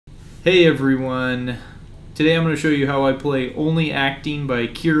Hey everyone, today I'm going to show you how I play Only Acting by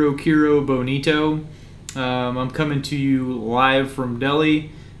Kero Kero Bonito. I'm coming to you live from Delhi.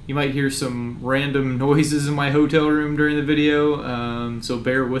 You might hear some random noises in my hotel room during the video, so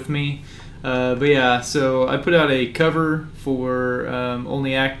bear with me. But yeah, so I put out a cover for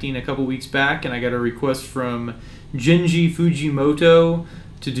Only Acting a couple weeks back, and I got a request from Genji Fujimoto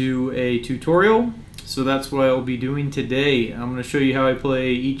to do a tutorial. So that's what I'll be doing today. I'm going to show you how I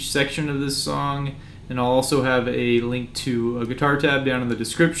play each section of this song, and I'll also have a link to a guitar tab down in the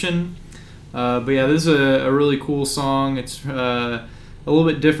description. But yeah, this is a really cool song. It's a little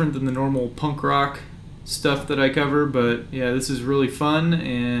bit different than the normal punk rock stuff that I cover, but yeah, this is really fun,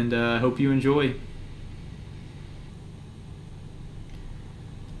 and I hope you enjoy.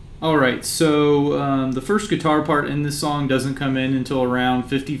 Alright, so the first guitar part in this song doesn't come in until around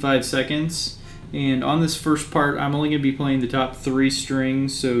 55 seconds. And on this first part, I'm only going to be playing the top 3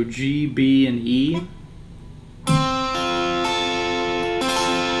 strings, so G, B, and E.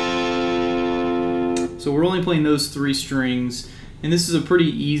 So we're only playing those 3 strings, and this is a pretty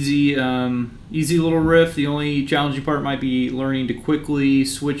easy little riff. The only challenging part might be learning to quickly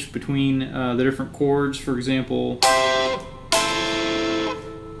switch between the different chords. For example,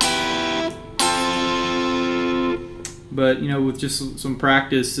 but you know, with just some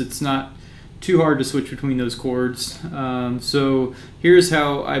practice, it's not too hard to switch between those chords. So here's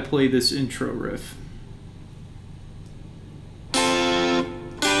how I play this intro riff.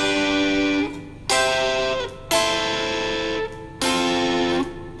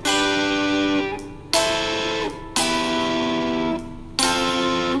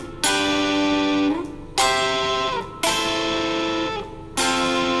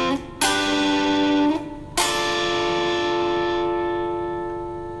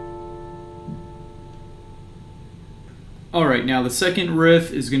 Alright, now the second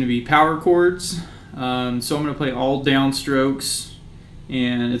riff is going to be power chords. So I'm going to play all downstrokes,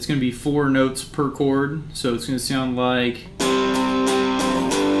 and it's going to be 4 notes per chord. So it's going to sound like...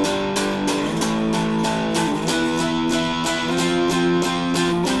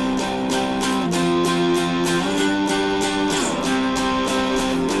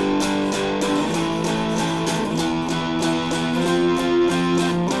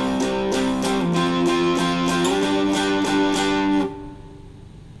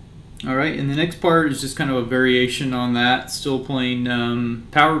 Alright, and the next part is just kind of a variation on that, still playing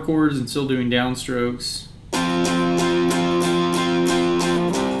power chords and still doing downstrokes.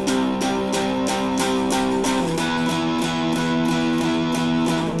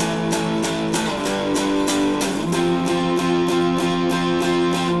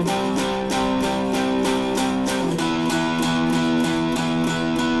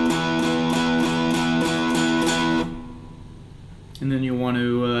 And then you'll want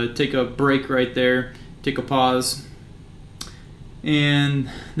to take a break right there, take a pause. And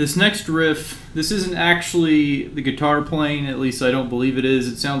this next riff, this isn't actually the guitar playing, at least I don't believe it is.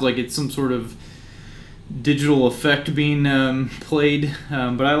 It sounds like it's some sort of digital effect being played,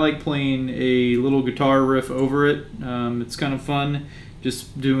 but I like playing a little guitar riff over it. It's kind of fun,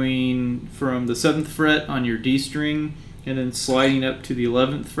 just doing from the 7th fret on your D string and then sliding up to the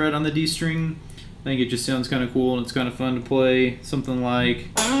 11th fret on the D string. I think it just sounds kind of cool, and it's kind of fun to play something like...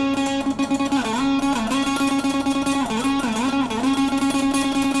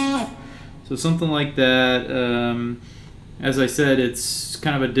 So something like that. As I said, it's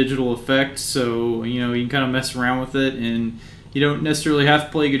kind of a digital effect, so you know, you can kind of mess around with it, and you don't necessarily have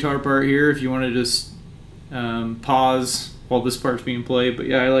to play a guitar part here if you want to just pause while this part's being played. But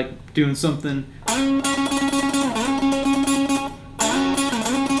yeah, I like doing something.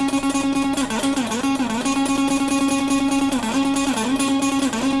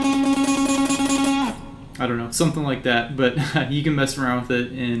 I don't know, something like that, but you can mess around with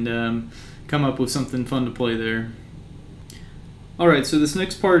it and come up with something fun to play there. Alright, so this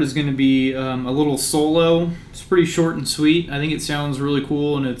next part is going to be a little solo. It's pretty short and sweet. I think it sounds really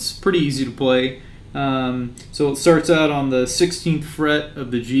cool, and it's pretty easy to play. So it starts out on the 16th fret of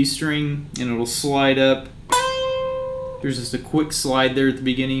the G string, and it'll slide up. There's just a quick slide there at the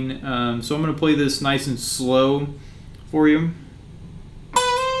beginning. So I'm going to play this nice and slow for you.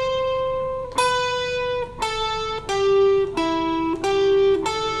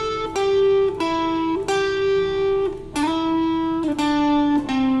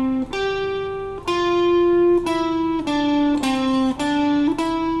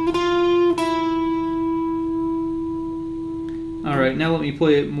 Alright, now let me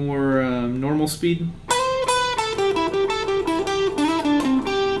play it more normal speed.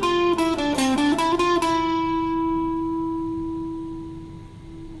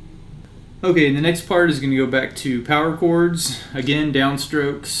 Okay, and the next part is going to go back to power chords. Again,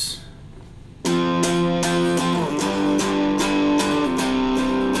 downstrokes.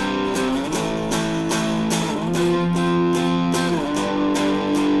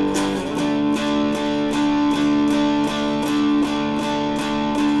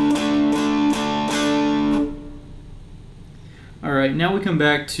 Alright, now we come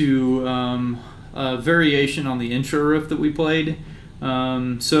back to a variation on the intro riff that we played.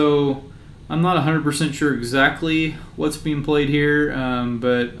 So I'm not 100% sure exactly what's being played here,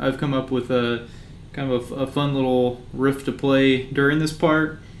 but I've come up with a kind of a fun little riff to play during this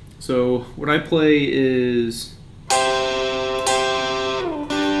part. So what I play is...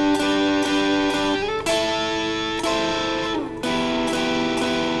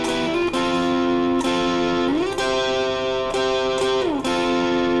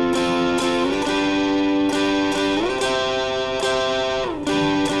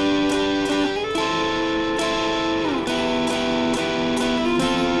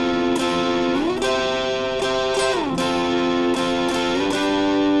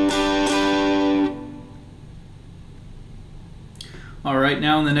 Alright,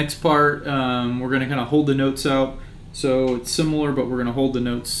 now in the next part, we're going to kind of hold the notes out. So it's similar, but we're going to hold the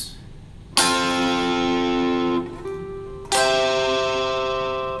notes.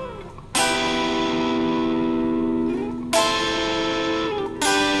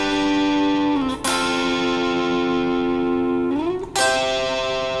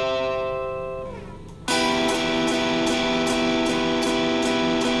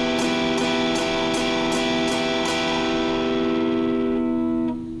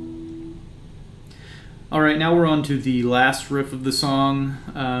 Alright, now we're on to the last riff of the song.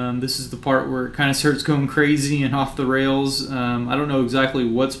 This is the part where it kind of starts going crazy and off the rails. I don't know exactly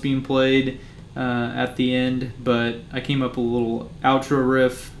what's being played at the end, but I came up with a little outro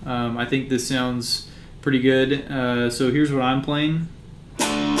riff. I think this sounds pretty good. So here's what I'm playing.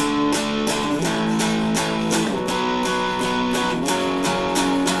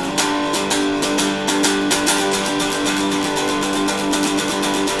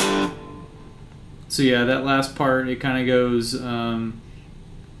 So yeah, that last part, it kind of goes, kind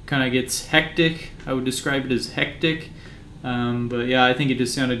of gets hectic. I would describe it as hectic. But yeah, I think it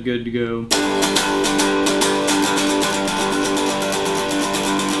just sounded good to go.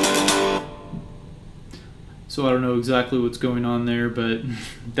 So I don't know exactly what's going on there, but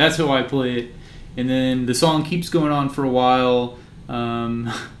that's how I play it. And then the song keeps going on for a while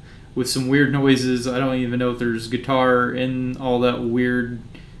with some weird noises. I don't even know if there's guitar in all that weird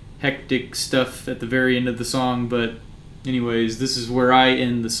hectic stuff at the very end of the song, but anyways, this is where I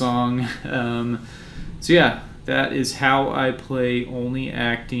end the song. So yeah, that is how I play Only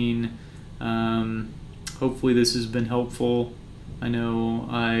Acting. Hopefully this has been helpful. I know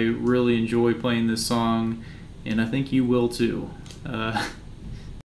I really enjoy playing this song, and I think you will too.